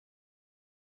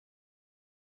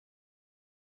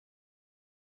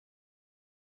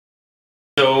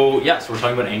So yeah, so we're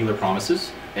talking about Angular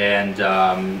promises, and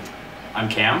I'm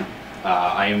Cam.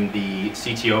 I am the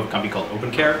CTO of a company called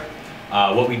OpenCare.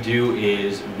 What we do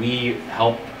is we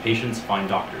help patients find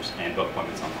doctors and book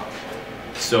appointments online.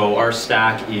 So our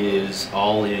stack is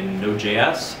all in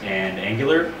Node.js and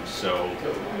Angular, so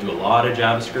do a lot of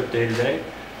JavaScript day to day,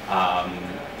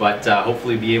 but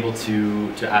hopefully be able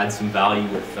to add some value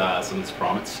with some of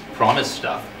this promise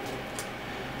stuff.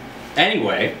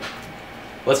 Anyway,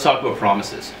 let's talk about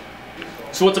promises.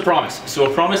 So what's a promise? So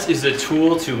a promise is a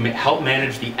tool to help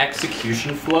manage the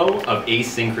execution flow of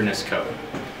asynchronous code.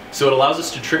 So it allows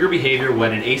us to trigger behavior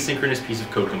when an asynchronous piece of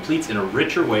code completes in a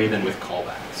richer way than with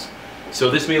callbacks.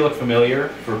 So this may look familiar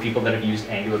for people that have used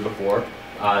Angular before.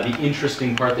 The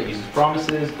interesting part that uses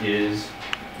promises is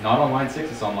not on line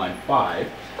 6, it's on line 5.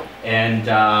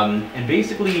 And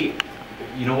basically,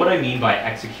 you know what I mean by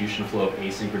execution flow of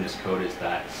asynchronous code is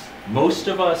that most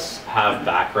of us have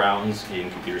backgrounds in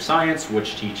computer science,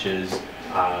 which teaches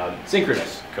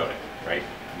synchronous coding, right?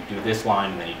 You do this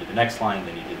line, then you do the next line,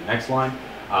 then you do the next line.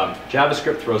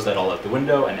 JavaScript throws that all out the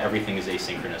window and everything is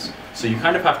asynchronous. So you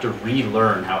kind of have to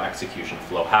relearn how execution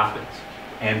flow happens.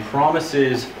 And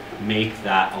promises make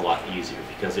that a lot easier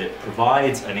because it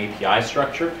provides an API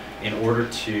structure in order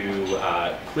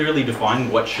to clearly define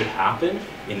what should happen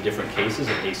in different cases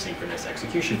of asynchronous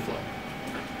execution flow.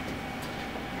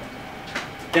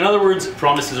 In other words,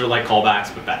 promises are like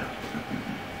callbacks, but better.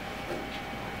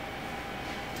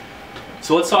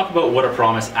 So let's talk about what a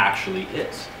promise actually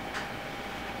is.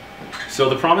 So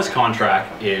the promise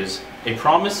contract is a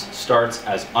promise starts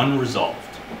as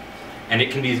unresolved, and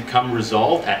it can become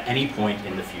resolved at any point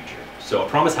in the future. So a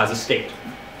promise has a state.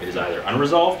 It is either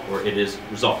unresolved or it is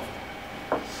resolved.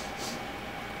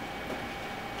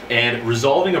 And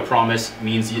resolving a promise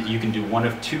means you can do one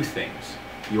of two things.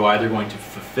 You're either going to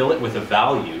fulfill it with a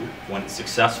value when it's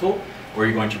successful, or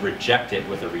you're going to reject it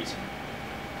with a reason.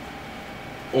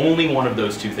 Only one of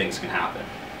those two things can happen.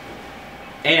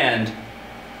 And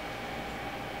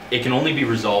it can only be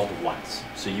resolved once.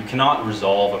 So you cannot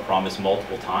resolve a promise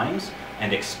multiple times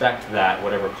and expect that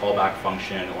whatever callback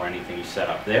function or anything you set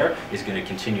up there is going to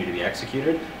continue to be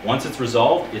executed. Once it's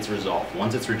resolved, it's resolved.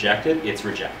 Once it's rejected, it's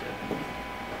rejected.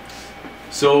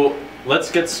 So let's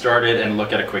get started and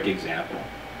look at a quick example.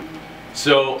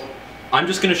 So I'm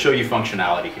just going to show you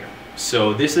functionality here.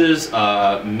 So this is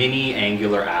a mini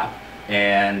Angular app,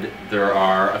 and there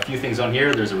are a few things on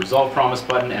here. There's a resolve promise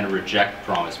button and a reject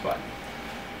promise button.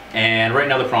 And right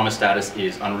now the promise status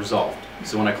is unresolved.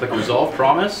 So when I click resolve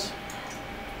promise,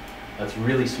 that's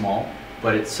really small,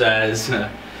 but it says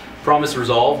promise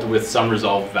resolved with some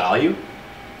resolved value.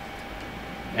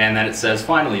 And then it says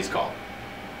finally is called.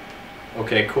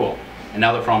 Okay, cool. And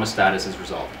now the promise status is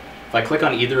resolved. If I click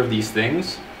on either of these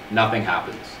things, nothing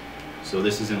happens. So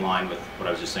this is in line with what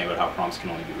I was just saying about how promise can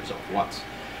only be resolved once.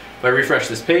 If I refresh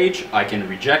this page, I can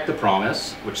reject the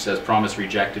promise, which says promise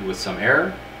rejected with some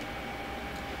error.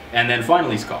 And then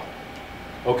finally is called.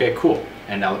 Okay, cool.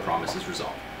 And now the promise is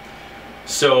resolved.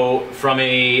 So from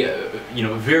a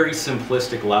very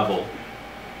simplistic level,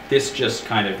 this just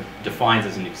kind of defines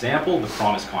as an example the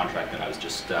promise contract that I was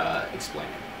just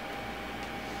explaining.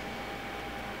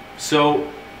 So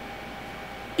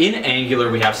in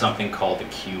Angular, we have something called the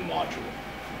queue module.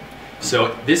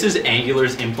 So this is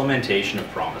Angular's implementation of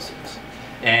promises.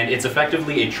 And it's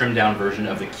effectively a trimmed down version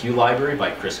of the queue library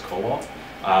by Chris Kowal,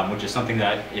 which is something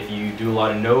that if you do a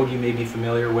lot of Node, you may be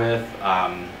familiar with.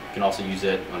 You can also use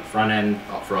it on front end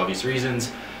for obvious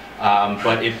reasons.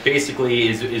 But it basically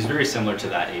is very similar to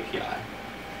that API.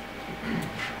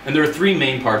 And there are three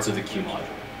main parts of the queue module.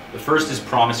 The first is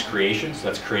promise creation, so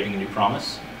that's creating a new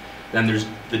promise. Then there's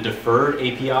the deferred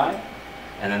API,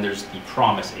 and then there's the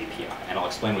promise API, and I'll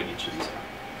explain what each of these are.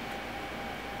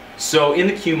 So in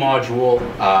the queue module,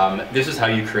 this is how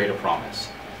you create a promise.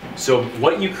 So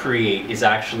what you create is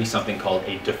actually something called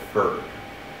a deferred.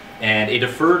 And a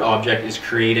deferred object is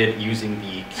created using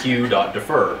the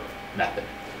queue.defer method.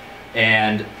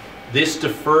 And this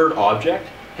deferred object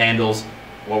handles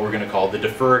what we're going to call the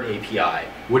deferred API,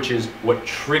 which is what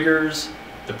triggers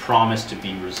the promise to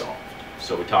be resolved.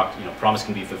 So we talked, promise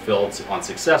can be fulfilled on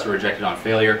success or rejected on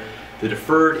failure. The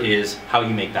deferred is how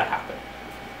you make that happen.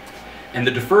 And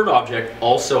the deferred object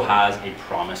also has a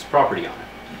promise property on it.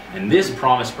 And this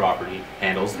promise property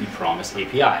handles the promise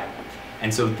API.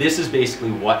 And so this is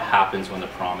basically what happens when the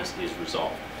promise is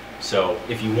resolved. So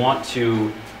if you want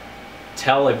to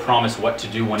tell a promise what to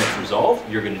do when it's resolved,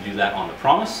 you're going to do that on the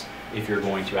promise. If you're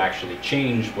going to actually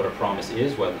change what a promise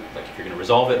is, whether like if you're going to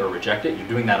resolve it or reject it, you're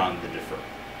doing that on the defer.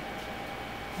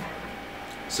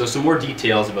 So some more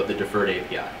details about the deferred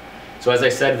API. So as I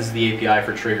said, this is the API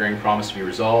for triggering promise to be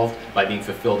resolved by being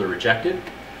fulfilled or rejected.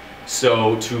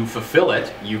 So to fulfill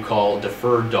it, you call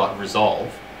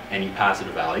deferred.resolve, and you pass it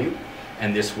a value,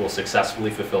 and this will successfully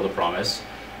fulfill the promise.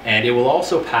 And it will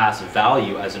also pass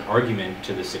value as an argument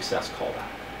to the success callback.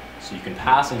 So you can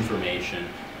pass information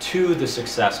to the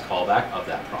success callback of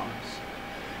that promise.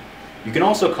 You can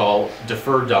also call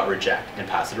deferred.reject and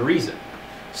pass it a reason.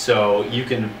 So you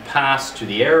can pass to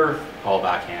the error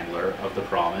callback handler of the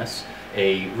promise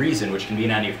a reason, which can be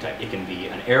in any type. It can be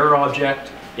an error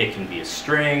object, it can be a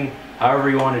string, however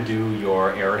you want to do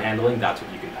your error handling, that's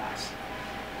what you can pass.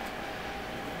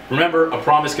 Remember, a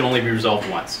promise can only be resolved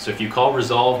once. So if you call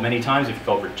resolve many times, if you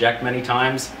call reject many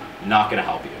times, not going to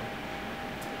help you.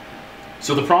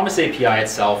 So the promise API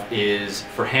itself is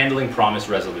for handling promise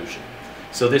resolution.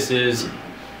 So this is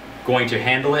going to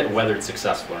handle it whether it's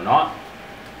successful or not.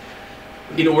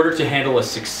 In order to handle a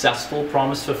successful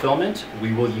promise fulfillment,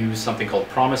 we will use something called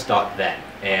promise.then.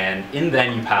 And in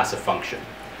then you pass a function.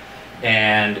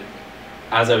 And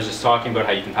as I was just talking about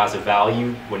how you can pass a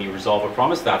value when you resolve a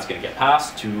promise, that's going to get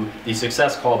passed to the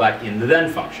success callback in the then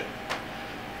function.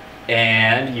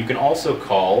 And you can also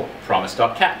call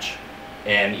promise.catch.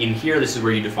 And in here, this is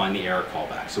where you define the error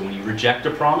callback. So when you reject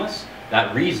a promise,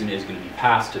 that reason is going to be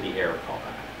passed to the error callback.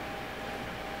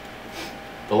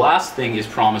 The last thing is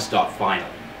promise.finally.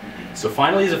 So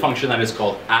finally is a function that is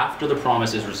called after the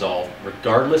promise is resolved,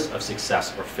 regardless of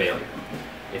success or failure.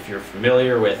 If you're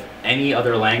familiar with any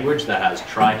other language that has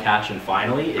try, catch, and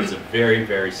finally, it's a very,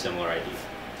 very similar idea.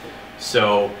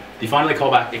 So the finally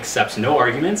callback accepts no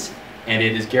arguments, and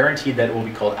it is guaranteed that it will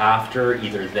be called after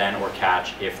either then or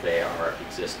catch if they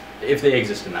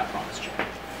exist in that promise chain.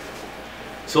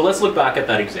 So let's look back at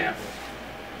that example.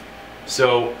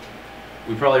 So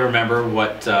we probably remember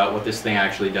what this thing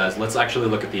actually does. Let's actually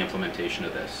look at the implementation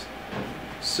of this.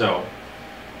 So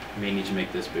we may need to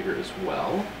make this bigger as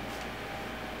well.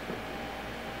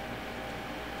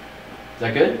 Is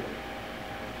that good?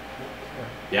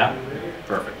 Yeah?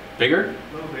 Perfect. Bigger?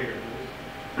 A little bigger.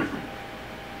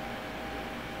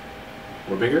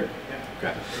 We're bigger?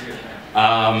 Yeah.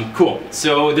 Okay. Cool.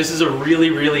 So this is a really,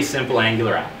 really simple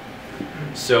Angular app.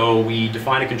 So we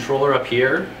define a controller up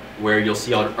here where you'll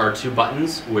see our two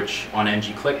buttons, which on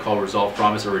ng-click call resolve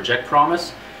promise or reject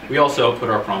promise. We also put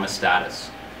our promise status.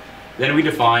 Then we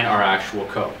define our actual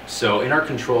code. So in our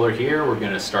controller here, we're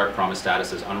going to start promise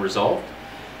status as unresolved.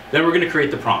 Then we're going to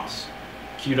create the promise.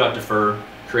 Q.defer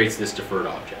creates this deferred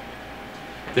object.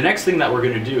 The next thing that we're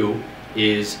going to do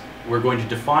is we're going to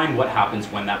define what happens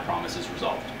when that promise is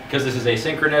resolved. Because this is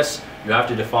asynchronous, you have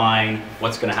to define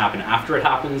what's going to happen after it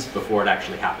happens before it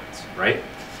actually happens, right?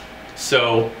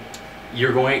 So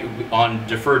you're going, on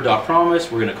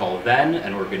deferred.promise, we're going to call then,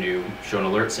 and we're going to show an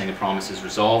alert saying the promise is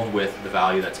resolved with the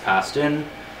value that's passed in.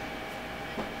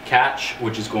 Catch,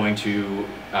 which is going to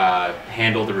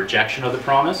handle the rejection of the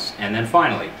promise, and then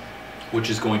finally, which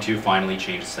is going to finally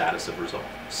change the status of resolve.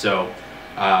 So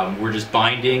we're just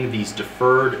binding these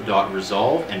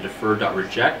deferred.resolve and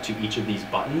deferred.reject to each of these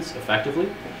buttons effectively.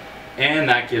 And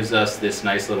that gives us this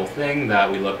nice little thing that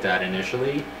we looked at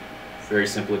initially. Very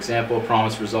simple example,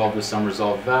 promise resolved with some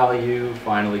resolved value,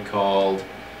 finally called,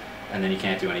 and then you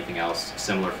can't do anything else,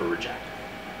 similar for reject.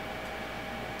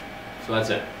 So that's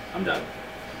it, I'm done.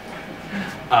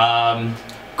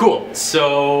 Cool,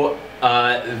 so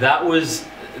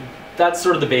that's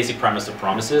sort of the basic premise of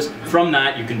promises. From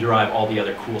that, you can derive all the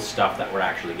other cool stuff that we're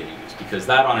actually going to use, because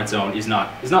that on its own is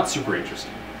not super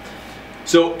interesting.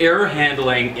 So error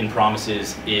handling in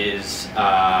promises is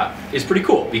pretty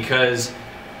cool, because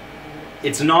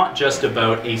it's not just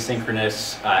about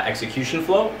asynchronous execution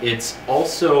flow. It's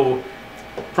also,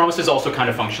 promises also kind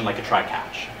of function like a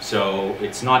try-catch. So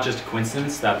it's not just a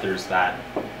coincidence that there's that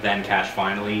then catch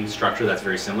finally structure that's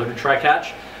very similar to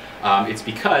try-catch. It's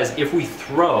because if we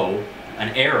throw an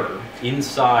error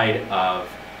inside of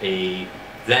a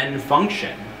then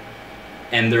function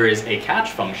and there is a catch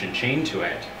function chained to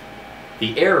it,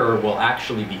 the error will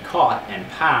actually be caught and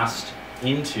passed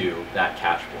into that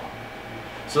catch block.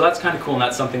 So that's kind of cool, and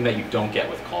that's something that you don't get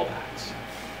with callbacks.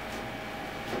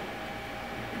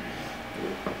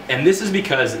 And this is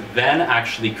because then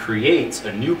actually creates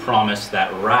a new promise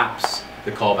that wraps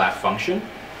the callback function,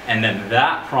 and then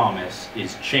that promise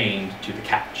is chained to the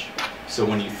catch. So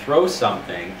when you throw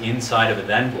something inside of a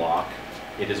then block,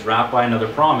 it is wrapped by another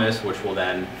promise, which will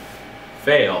then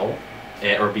fail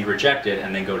or be rejected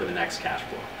and then go to the next catch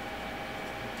block.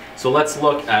 So let's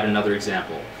look at another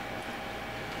example.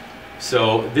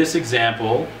 So this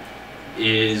example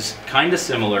is kind of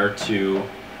similar to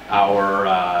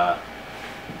our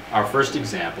first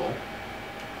example,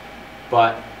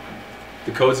 but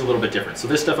the code's a little bit different. So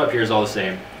this stuff up here is all the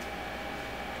same.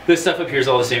 This stuff up here is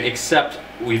all the same, except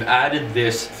we've added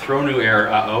this throw new error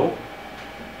uh-oh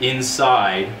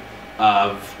inside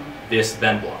of this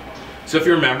then block. So if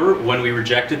you remember, when we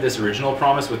rejected this original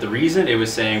promise with the reason, it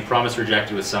was saying promise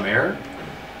rejected with some error.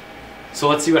 So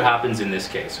let's see what happens in this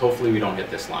case. Hopefully we don't hit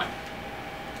this line.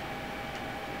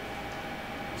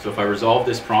 So if I resolve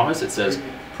this promise, it says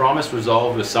promise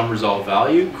resolved with some resolved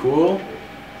value, cool.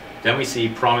 Then we see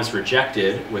promise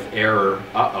rejected with error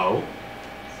uh-oh.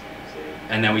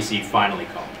 And then we see finally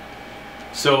called.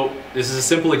 So this is a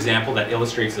simple example that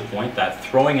illustrates the point that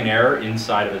throwing an error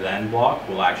inside of a then block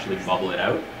will actually bubble it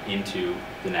out into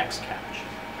the next catch.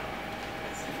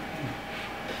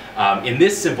 In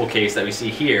this simple case that we see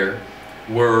here,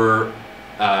 we're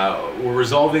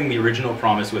resolving the original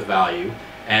promise with value,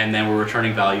 and then we're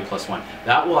returning value plus 1.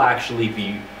 That will actually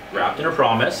be wrapped in a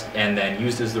promise and then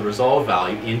used as the resolve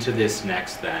value into this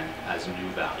next then as new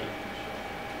value.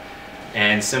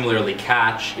 And similarly,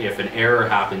 catch, if an error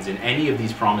happens in any of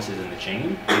these promises in the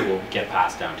chain, it will get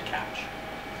passed down to catch.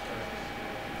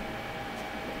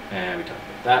 And we talked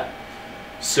about that.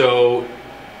 So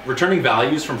returning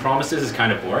values from promises is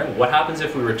kind of boring. What happens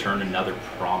if we return another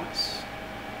promise?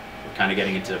 We're kind of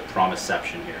getting into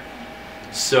promiseception here.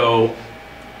 So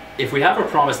if we have a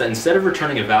promise that instead of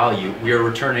returning a value, we are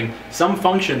returning some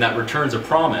function that returns a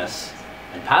promise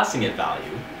and passing it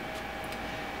value,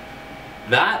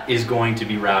 that is going to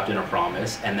be wrapped in a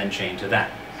promise and then chained to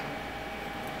that.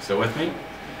 Still with me?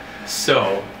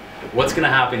 So what's going to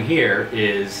happen here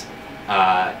is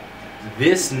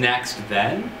this next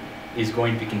then is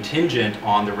going to be contingent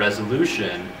on the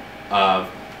resolution of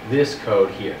this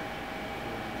code here.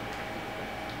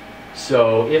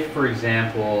 So if, for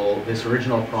example, this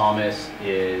original promise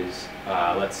is,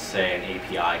 let's say, an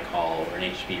API call or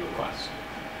an HTTP request.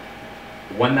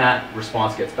 When that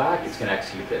response gets back, it's going to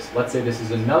execute this. Let's say this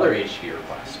is another HTTP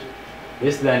request.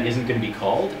 This then isn't going to be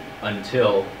called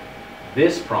until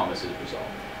this promise is resolved.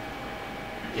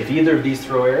 If either of these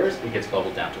throw errors, it gets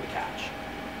bubbled down to the catch.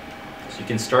 So you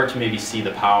can start to maybe see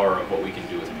the power of what we can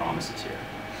do with promises here.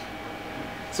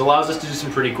 This allows us to do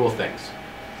some pretty cool things.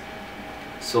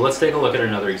 So let's take a look at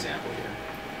another example here.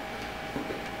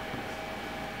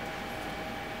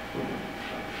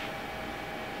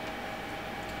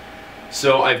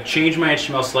 So I've changed my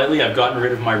HTML slightly. I've gotten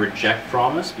rid of my reject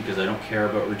promise because I don't care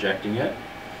about rejecting it.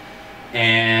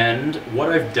 And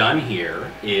what I've done here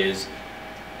is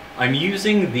I'm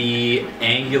using the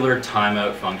Angular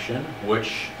timeout function,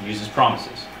 which uses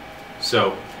promises.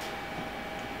 So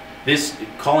this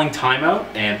calling timeout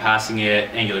and passing it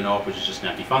Angular no-op, which is just an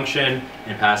empty function,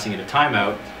 and passing it a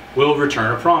timeout will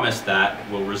return a promise that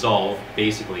will resolve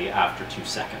basically after 2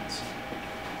 seconds.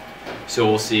 So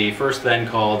we'll see first then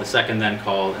called, the second then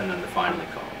called, and then the finally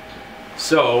called.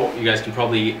 So you guys can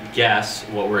probably guess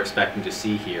what we're expecting to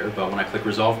see here, but when I click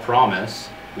resolve promise,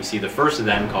 we see the first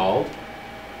then called,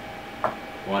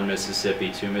 1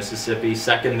 Mississippi, 2 Mississippi,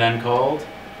 second then called,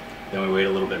 then we wait a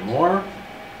little bit more,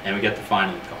 and we get the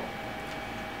finally called.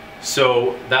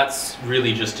 So that's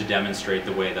really just to demonstrate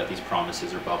the way that these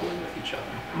promises are bubbling with each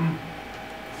other.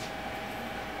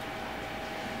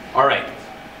 All right,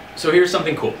 so here's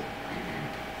something cool.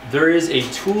 There is a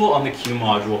tool on the Q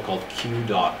module called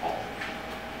Q.all.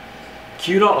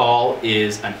 Q.all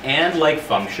is an and-like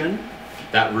function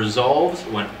that resolves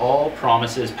when all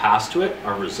promises passed to it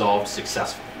are resolved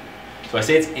successfully. So I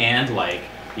say it's and-like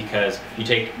because if you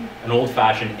take an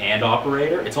old-fashioned and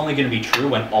operator, it's only going to be true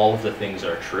when all of the things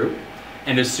are true.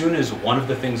 And as soon as one of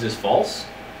the things is false,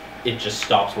 it just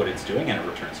stops what it's doing and it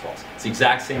returns false. It's the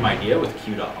exact same idea with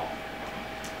Q.all.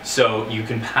 So you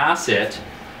can pass it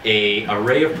an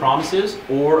array of promises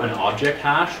or an object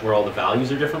hash where all the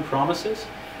values are different promises.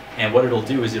 And what it'll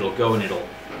do is it'll go and it'll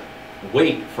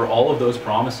wait for all of those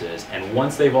promises, and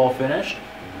once they've all finished,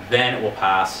 then it will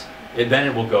pass, then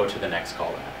it will go to the next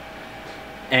callback.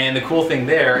 And the cool thing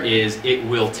there is it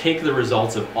will take the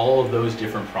results of all of those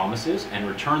different promises and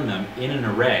return them in an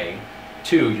array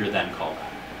to your then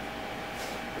callback.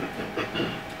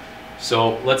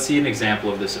 So let's see an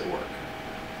example of this at work.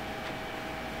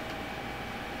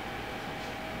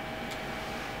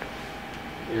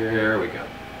 There we go.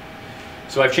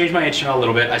 So I've changed my HTML a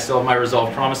little bit. I still have my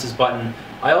resolve promises button.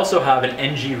 I also have an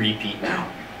ng repeat now,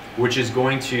 which is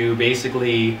going to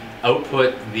basically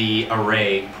output the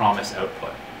array promise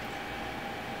output.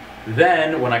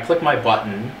 Then when I click my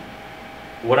button,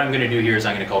 what I'm going to do here is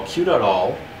I'm going to call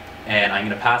Q.all, and I'm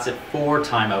going to pass it 4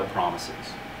 timeout promises.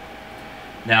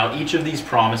 Now each of these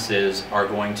promises are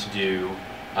going to do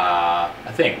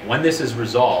a thing. When this is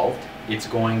resolved, it's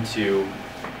going to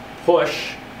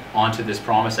push onto this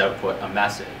promise output a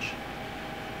message.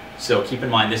 So keep in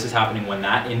mind, this is happening when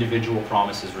that individual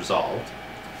promise is resolved.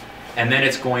 And then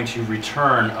it's going to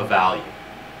return a value.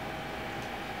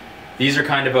 These are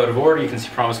kind of out of order. You can see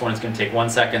promise 1 is going to take 1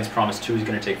 second, promise 2 is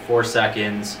going to take 4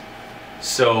 seconds.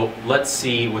 So let's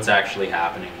see what's actually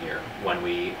happening here when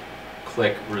we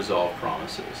click resolve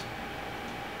promises.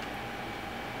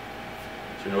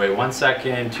 So we're going to wait 1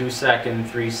 second, 2 seconds,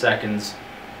 3 seconds,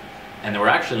 and then we're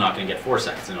actually not going to get 4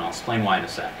 seconds, and I'll explain why in a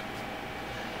sec.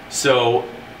 So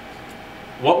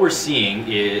what we're seeing,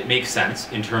 it makes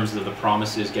sense in terms of the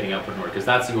promises getting output in order, because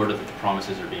that's the order that the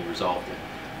promises are being resolved in.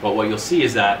 But what you'll see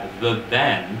is that the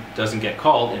then doesn't get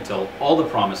called until all the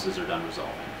promises are done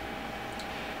resolving.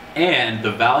 And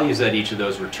the values that each of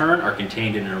those return are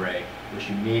contained in an array, which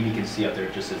you maybe can see up there,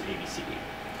 it just says ABCD.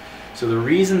 So the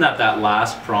reason that that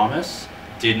last promise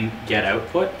didn't get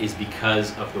output is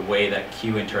because of the way that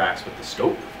Q interacts with the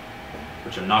scope,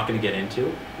 which I'm not going to get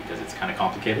into because it's kind of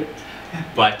complicated.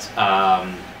 But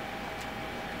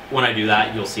when I do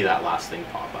that, you'll see that last thing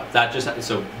pop up. That just,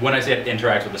 so when I say it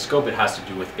interacts with the scope, it has to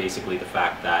do with basically the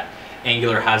fact that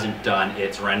Angular hasn't done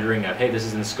its rendering of, hey, this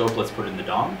is in the scope, let's put it in the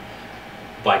DOM,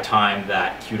 by time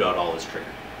that q.all is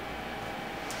triggered.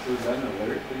 So is that an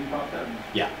alert that you popped up?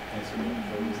 Yeah. And so it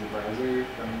froze the browser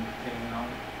from continuing on?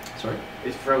 Sorry?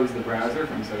 It froze the browser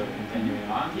from sort of continuing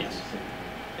on? Yes.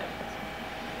 Yeah.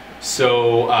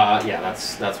 So yeah,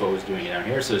 that's what was doing it down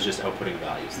here. So it's just outputting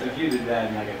values So there. if you did that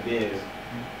in like a div,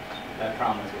 that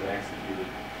promise was executed.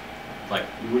 Like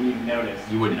you wouldn't even notice.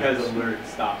 You wouldn't because notice. alert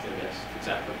stops it. Yes,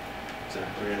 exactly.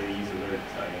 I rarely use alert,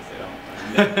 so I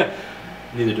guess I don't.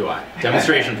 Neither do I.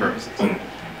 Demonstration purposes.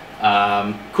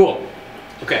 Cool.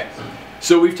 Okay.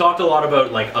 So we've talked a lot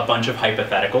about like a bunch of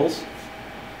hypotheticals,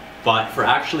 but for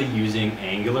actually using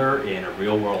Angular in a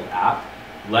real-world app,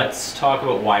 let's talk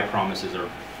about why promises are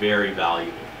very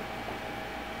valuable.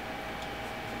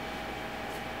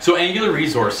 So Angular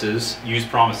resources use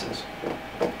promises.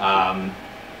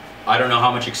 I don't know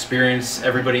how much experience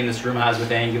everybody in this room has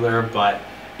with Angular, but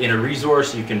in a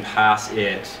resource you can pass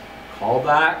it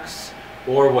callbacks,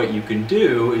 or what you can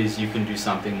do is you can do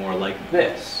something more like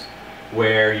this,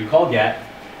 where you call get,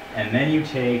 and then you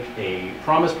take a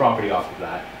promise property off of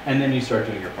that, and then you start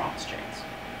doing your promise chains.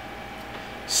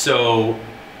 So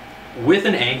with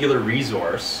an Angular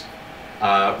resource,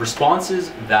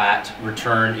 responses that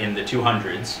return in the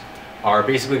 200s are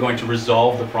basically going to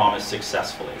resolve the promise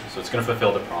successfully. So it's going to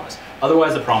fulfill the promise.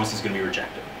 Otherwise, the promise is going to be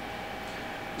rejected.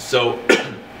 So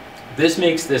this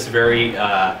makes this very,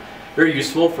 very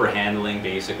useful for handling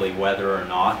basically whether or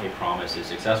not a promise is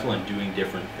successful and doing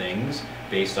different things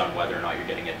based on whether or not you're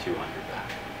getting a 200 back.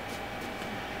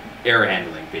 Error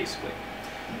handling, basically.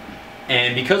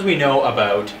 And because we know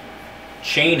about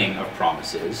chaining of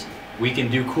promises, we can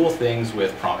do cool things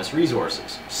with promise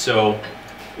resources. So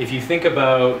if you think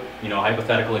about, a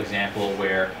hypothetical example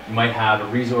where you might have a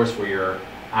resource where you're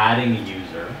adding a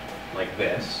user like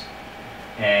this,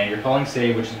 and you're calling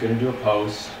save, which is going to do a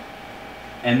post,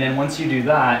 and then once you do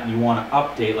that, you want to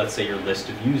update, let's say, your list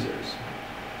of users.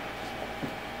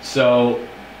 So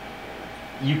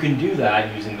you can do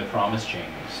that using the promise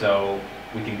chaining. So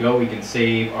we can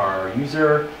save our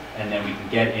user, and then we can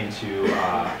get into,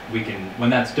 when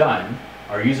that's done,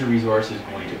 our user resource is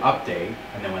going to update,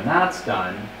 and then when that's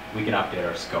done, we can update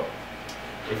our scope.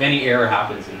 If any error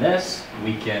happens in this,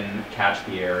 we can catch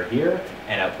the error here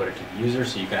and output it to the user,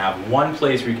 so you can have one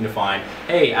place where you can define,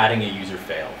 hey, adding a user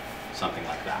failed, something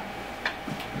like that.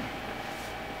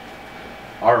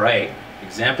 All right,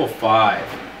 example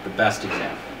 5, the best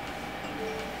example.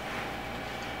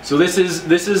 So this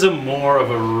is a more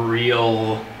of a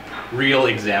real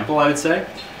example, I would say.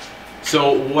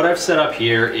 So what I've set up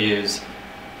here is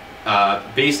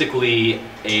basically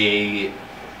a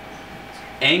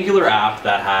Angular app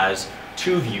that has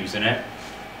 2 views in it,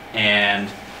 and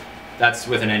that's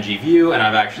with an ng view, and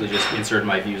I've actually just inserted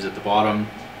my views at the bottom.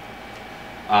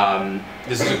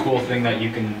 This is a cool thing that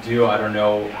you can do. I don't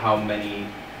know how many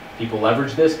people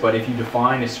leverage this, but if you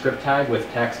define a script tag with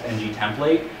text ng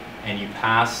template, and you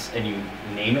pass and you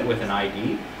name it with an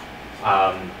ID,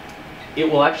 it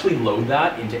will actually load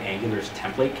that into Angular's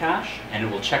template cache, and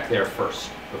it will check there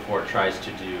first before it tries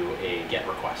to do a GET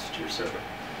request to your server.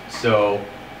 So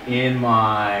in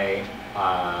my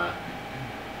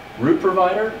root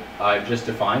provider, I've just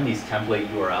defined these template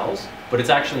URLs, but it's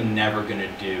actually never going to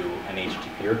do an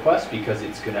HTTP request because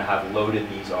it's going to have loaded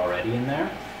these already in there,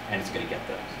 and it's going to get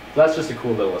those. So that's just a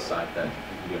cool little aside that you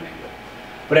can do in Angular.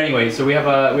 But anyway, so we have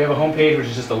a home page, which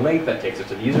is just a link that takes us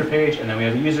to the user page, and then we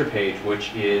have a user page,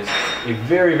 which is a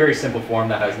very, very simple form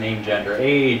that has name, gender,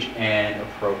 age, and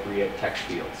appropriate text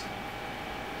fields.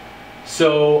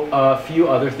 So a few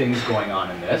other things going on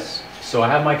in this. So I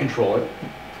have my controller,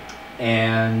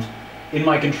 and in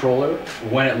my controller,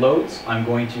 when it loads, I'm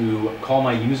going to call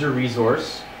my user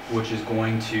resource, which is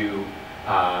going to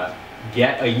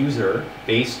get a user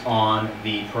based on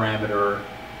the parameter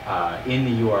in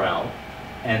the URL.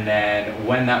 And then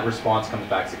when that response comes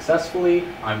back successfully,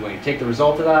 I'm going to take the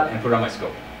result of that and put it on my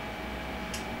scope.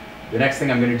 The next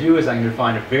thing I'm going to do is I'm going to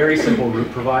define a very simple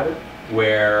route provider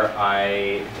where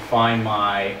I define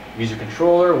my user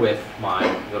controller with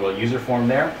my little user form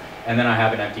there, and then I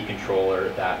have an empty controller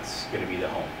that's going to be the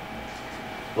home.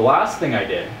 The last thing I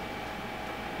did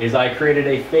is I created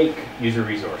a fake user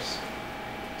resource.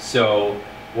 So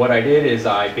what I did is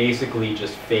I basically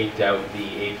just faked out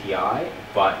the API,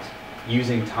 but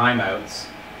using timeouts,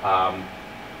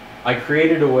 I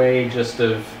created a way just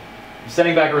of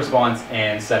sending back a response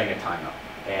and setting a timeout.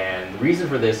 And the reason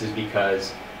for this is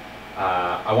because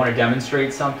I want to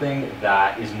demonstrate something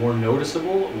that is more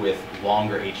noticeable with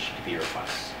longer HTTP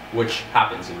requests, which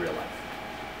happens in real life.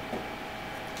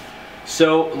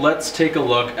 So let's take a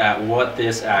look at what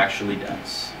this actually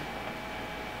does.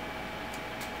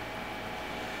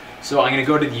 So I'm going to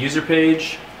go to the user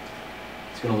page.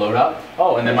 It's going to load up.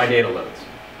 Oh, and then my data loads.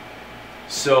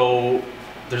 So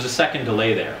there's a second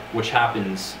delay there, which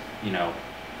happens,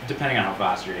 depending on how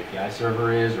fast your API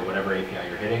server is or whatever API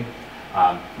you're hitting.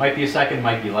 Might be a second,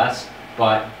 might be less,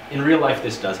 but in real life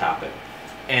this does happen.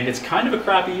 And it's kind of a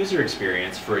crappy user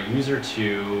experience for a user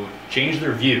to change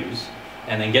their views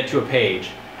and then get to a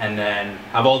page and then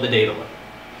have all the data load.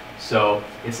 So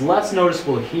it's less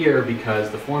noticeable here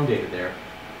because the form data there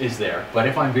is there. But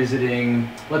if I'm visiting,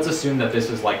 let's assume that this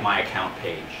is like my account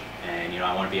page, and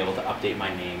I want to be able to update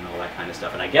my name and all that kind of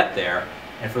stuff, and I get there,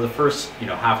 and for the first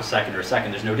half a second or a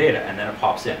second there's no data, and then it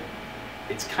pops in.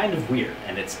 It's kind of weird,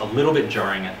 and it's a little bit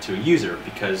jarring to a user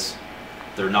because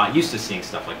they're not used to seeing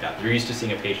stuff like that. They're used to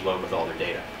seeing a page load with all their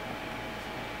data.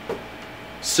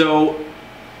 So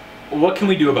what can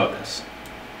we do about this?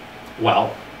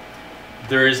 Well,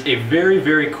 there is a very,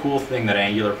 very cool thing that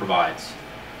Angular provides,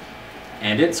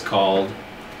 and it's called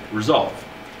resolve.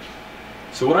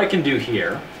 So what I can do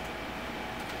here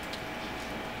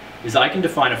is I can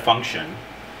define a function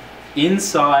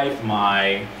inside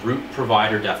my route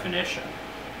provider definition.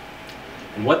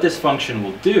 And what this function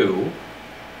will do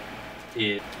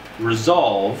is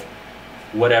resolve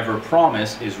whatever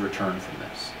promise is returned from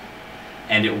this.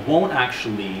 And it won't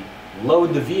actually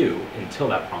load the view until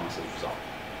that promise is resolved.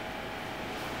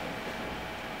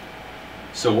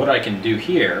 So what I can do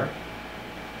here,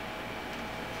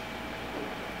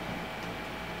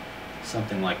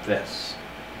 something like this.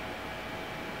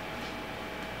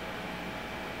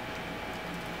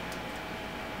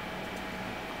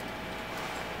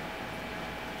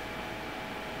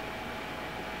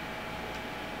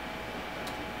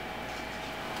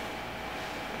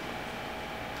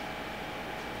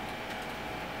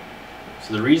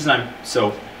 So the reason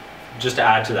just to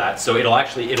add to that, so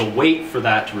it'll wait for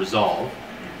that to resolve,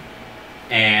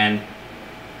 and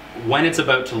when it's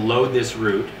about to load this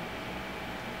route,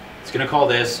 it's going to call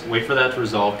this, wait for that to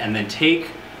resolve, and then take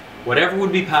whatever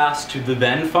would be passed to the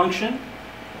then function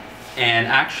and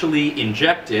actually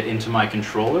inject it into my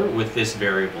controller with this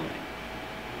variable name.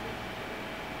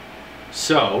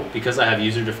 So because I have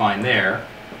user defined there,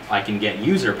 I can get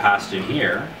user passed in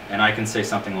here, and I can say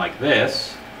something like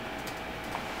this.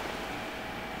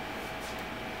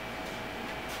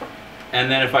 And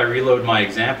then if I reload my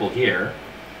example here,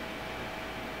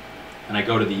 and I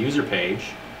go to the user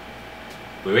page,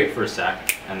 we wait for a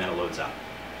sec, and then it loads up.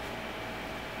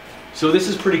 So this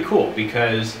is pretty cool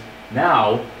because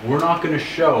now we're not going to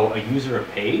show a user a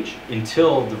page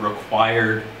until the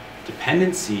required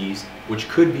dependencies, which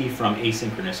could be from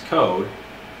asynchronous code,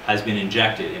 has been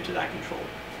injected into that controller.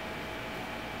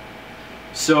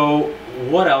 So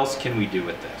what else can we do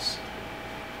with this?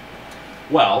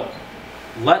 Well,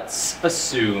 let's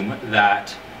assume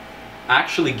that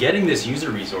actually getting this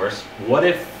user resource, what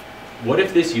if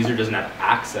this user doesn't have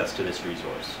access to this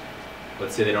resource?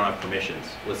 Let's say they don't have permissions.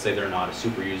 Let's say they're not a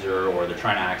super user, or they're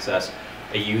trying to access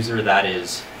a user that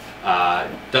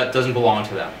doesn't belong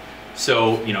to them.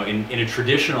 So in a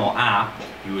traditional app,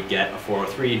 you would get a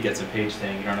 403, you'd get some page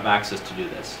saying you don't have access to do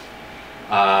this.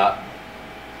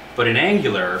 But in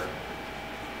Angular,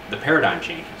 the paradigm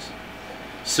changes.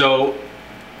 So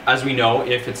as we know,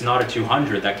 if it's not a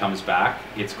 200 that comes back,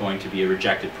 it's going to be a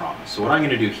rejected promise. So what I'm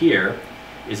going to do here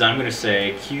is I'm going to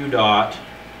say q.reject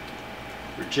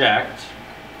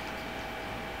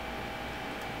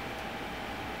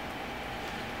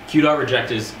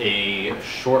Q.reject is a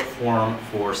short form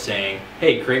for saying,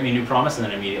 hey, create me a new promise, and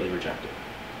then immediately reject it.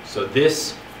 So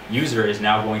this user is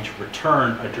now going to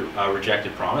return a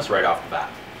rejected promise right off the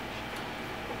bat.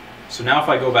 So now if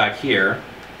I go back here,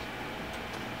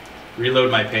 reload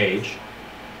my page,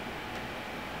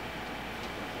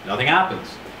 nothing happens.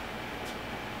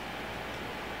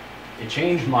 It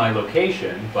changed my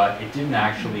location, but it didn't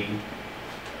actually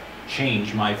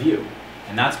change my view.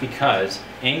 And that's because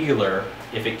Angular,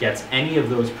 if it gets any of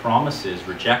those promises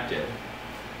rejected,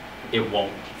 it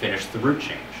won't finish the root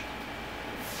change.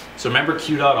 So remember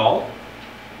q.all?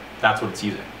 That's what it's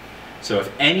using. So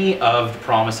if any of the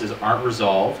promises aren't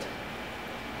resolved,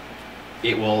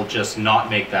 it will just not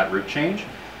make that root change.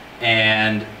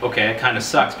 And okay, it kind of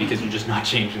sucks because you're just not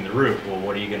changing the root. Well,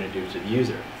 what are you going to do to the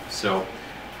user? So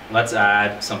let's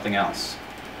add something else.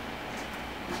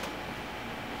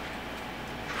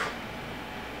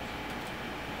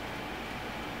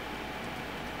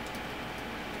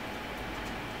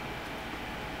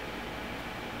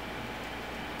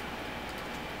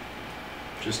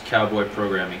 Just cowboy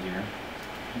programming here.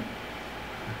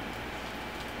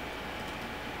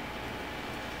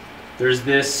 There's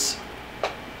this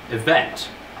event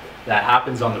that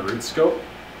happens on the root scope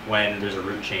when there's a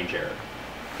root change error.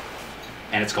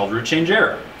 And it's called root change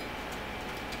error.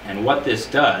 And what this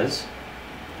does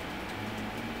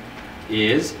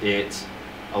is it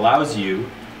allows you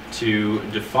to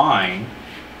define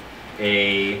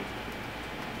a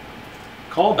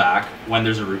callback when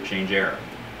there's a root change error.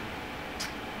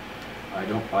 I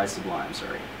don't buy Sublime,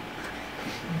 sorry.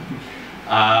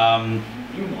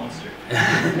 You monster.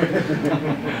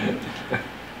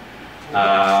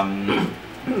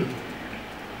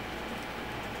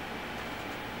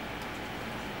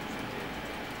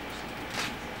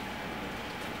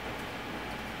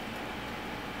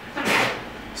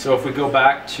 So if we go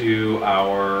back to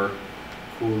our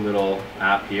cool little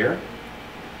app here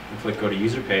and click go to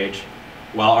user page,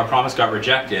 well, our promise got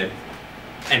rejected,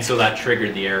 and so that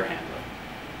triggered the error handler.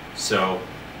 So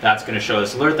that's going to show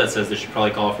this alert that says they should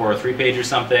probably call a 403 page or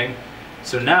something.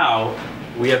 So now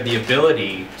we have the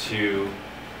ability to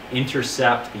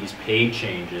intercept these page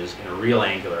changes in a real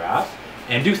Angular app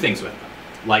and do things with them,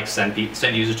 like send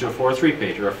users to a 403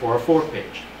 page or a 404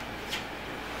 page.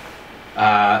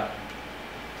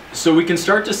 So we can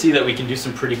start to see that we can do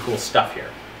some pretty cool stuff here,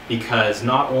 because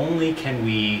not only can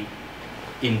we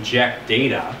inject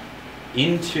data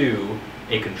into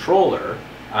a controller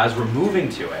as we're moving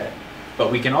to it, but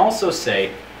we can also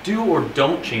say do or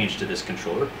don't change to this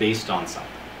controller based on something.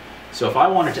 So if I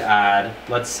wanted to add,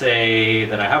 let's say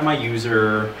that I have my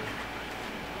user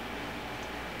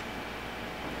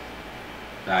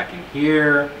back in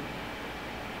here.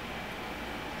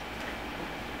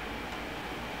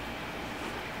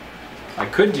 I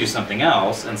could do something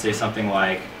else and say something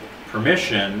like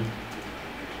permission,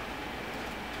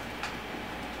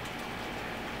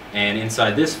 and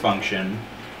inside this function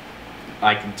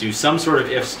I can do some sort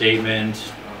of if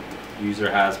statement,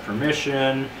 user has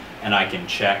permission, and I can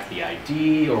check the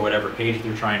ID or whatever page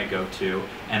they're trying to go to,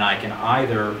 and I can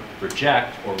either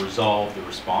reject or resolve the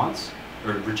response,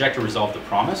 or reject or resolve the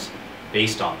promise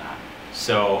based on that.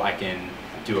 So I can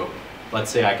do let's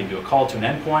say I can do a call to an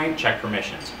endpoint, check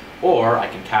permissions, or I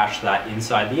can cache that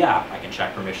inside the app. I can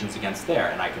check permissions against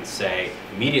there, and I can say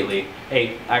immediately,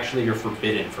 hey, actually you're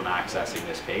forbidden from accessing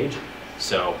this page,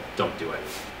 so don't do it.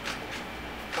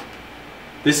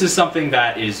 This is something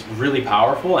that is really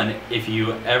powerful, and if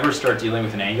you ever start dealing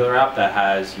with an Angular app that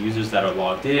has users that are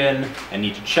logged in and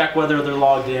need to check whether they're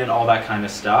logged in, all that kind of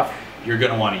stuff, you're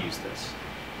going to want to use this.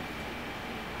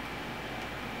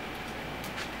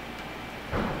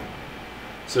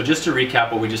 So just to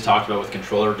recap what we just talked about with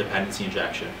controller dependency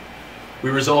injection,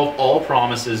 we resolve all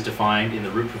promises defined in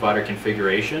the root provider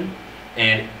configuration,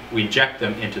 and we inject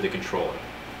them into the controller.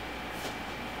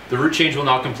 The root change will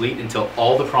not complete until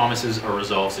all the promises are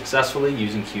resolved successfully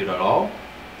using q.all.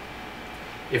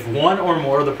 If one or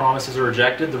more of the promises are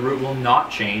rejected, the root will not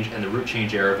change and the root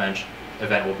change error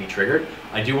event will be triggered.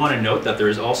 I do want to note that there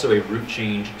is also a root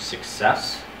change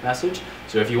success message.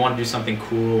 So if you want to do something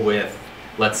cool with,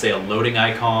 let's say, a loading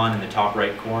icon in the top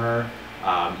right corner,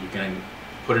 you can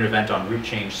put an event on root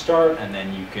change start, and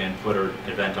then you can put an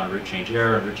event on root change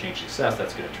error and root change success.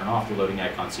 That's going to turn off the loading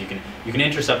icon, so you can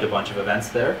intercept a bunch of events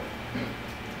there.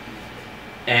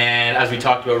 And as we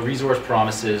talked about, resource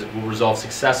promises will resolve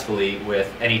successfully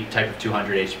with any type of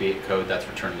 200 HTTP code that's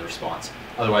returned in the response.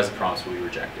 Otherwise, the promise will be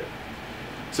rejected.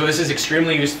 So this is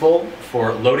extremely useful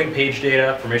for loading page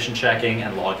data, permission checking,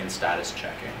 and login status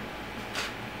checking.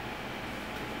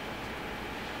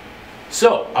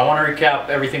 So I want to recap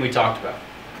everything we talked about.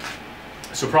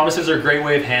 So promises are a great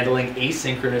way of handling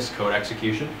asynchronous code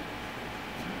execution.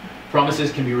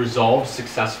 Promises can be resolved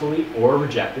successfully or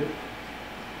rejected.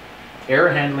 Error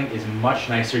handling is much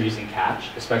nicer using catch,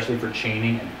 especially for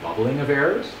chaining and bubbling of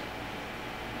errors.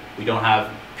 We don't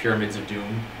have pyramids of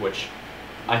doom, which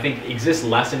I think exists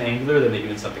less in Angular than they do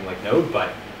in something like Node,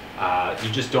 but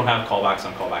you just don't have callbacks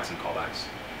on callbacks and callbacks.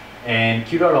 And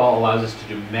Q.all allows us to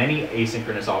do many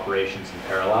asynchronous operations in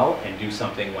parallel and do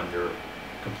something when they're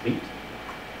complete.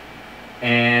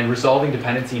 And resolving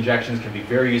dependency injections can be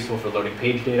very useful for loading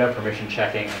page data, permission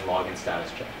checking, and login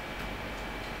status check.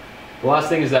 The last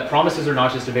thing is that promises are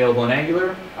not just available in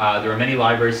Angular. There are many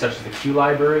libraries such as the Q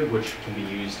library, which can be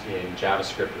used in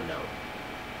JavaScript or Node.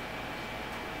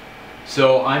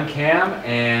 So I'm Cam,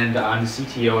 and I'm the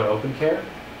CTO at OpenCare,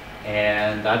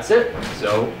 and that's it.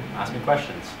 So ask me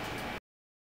questions.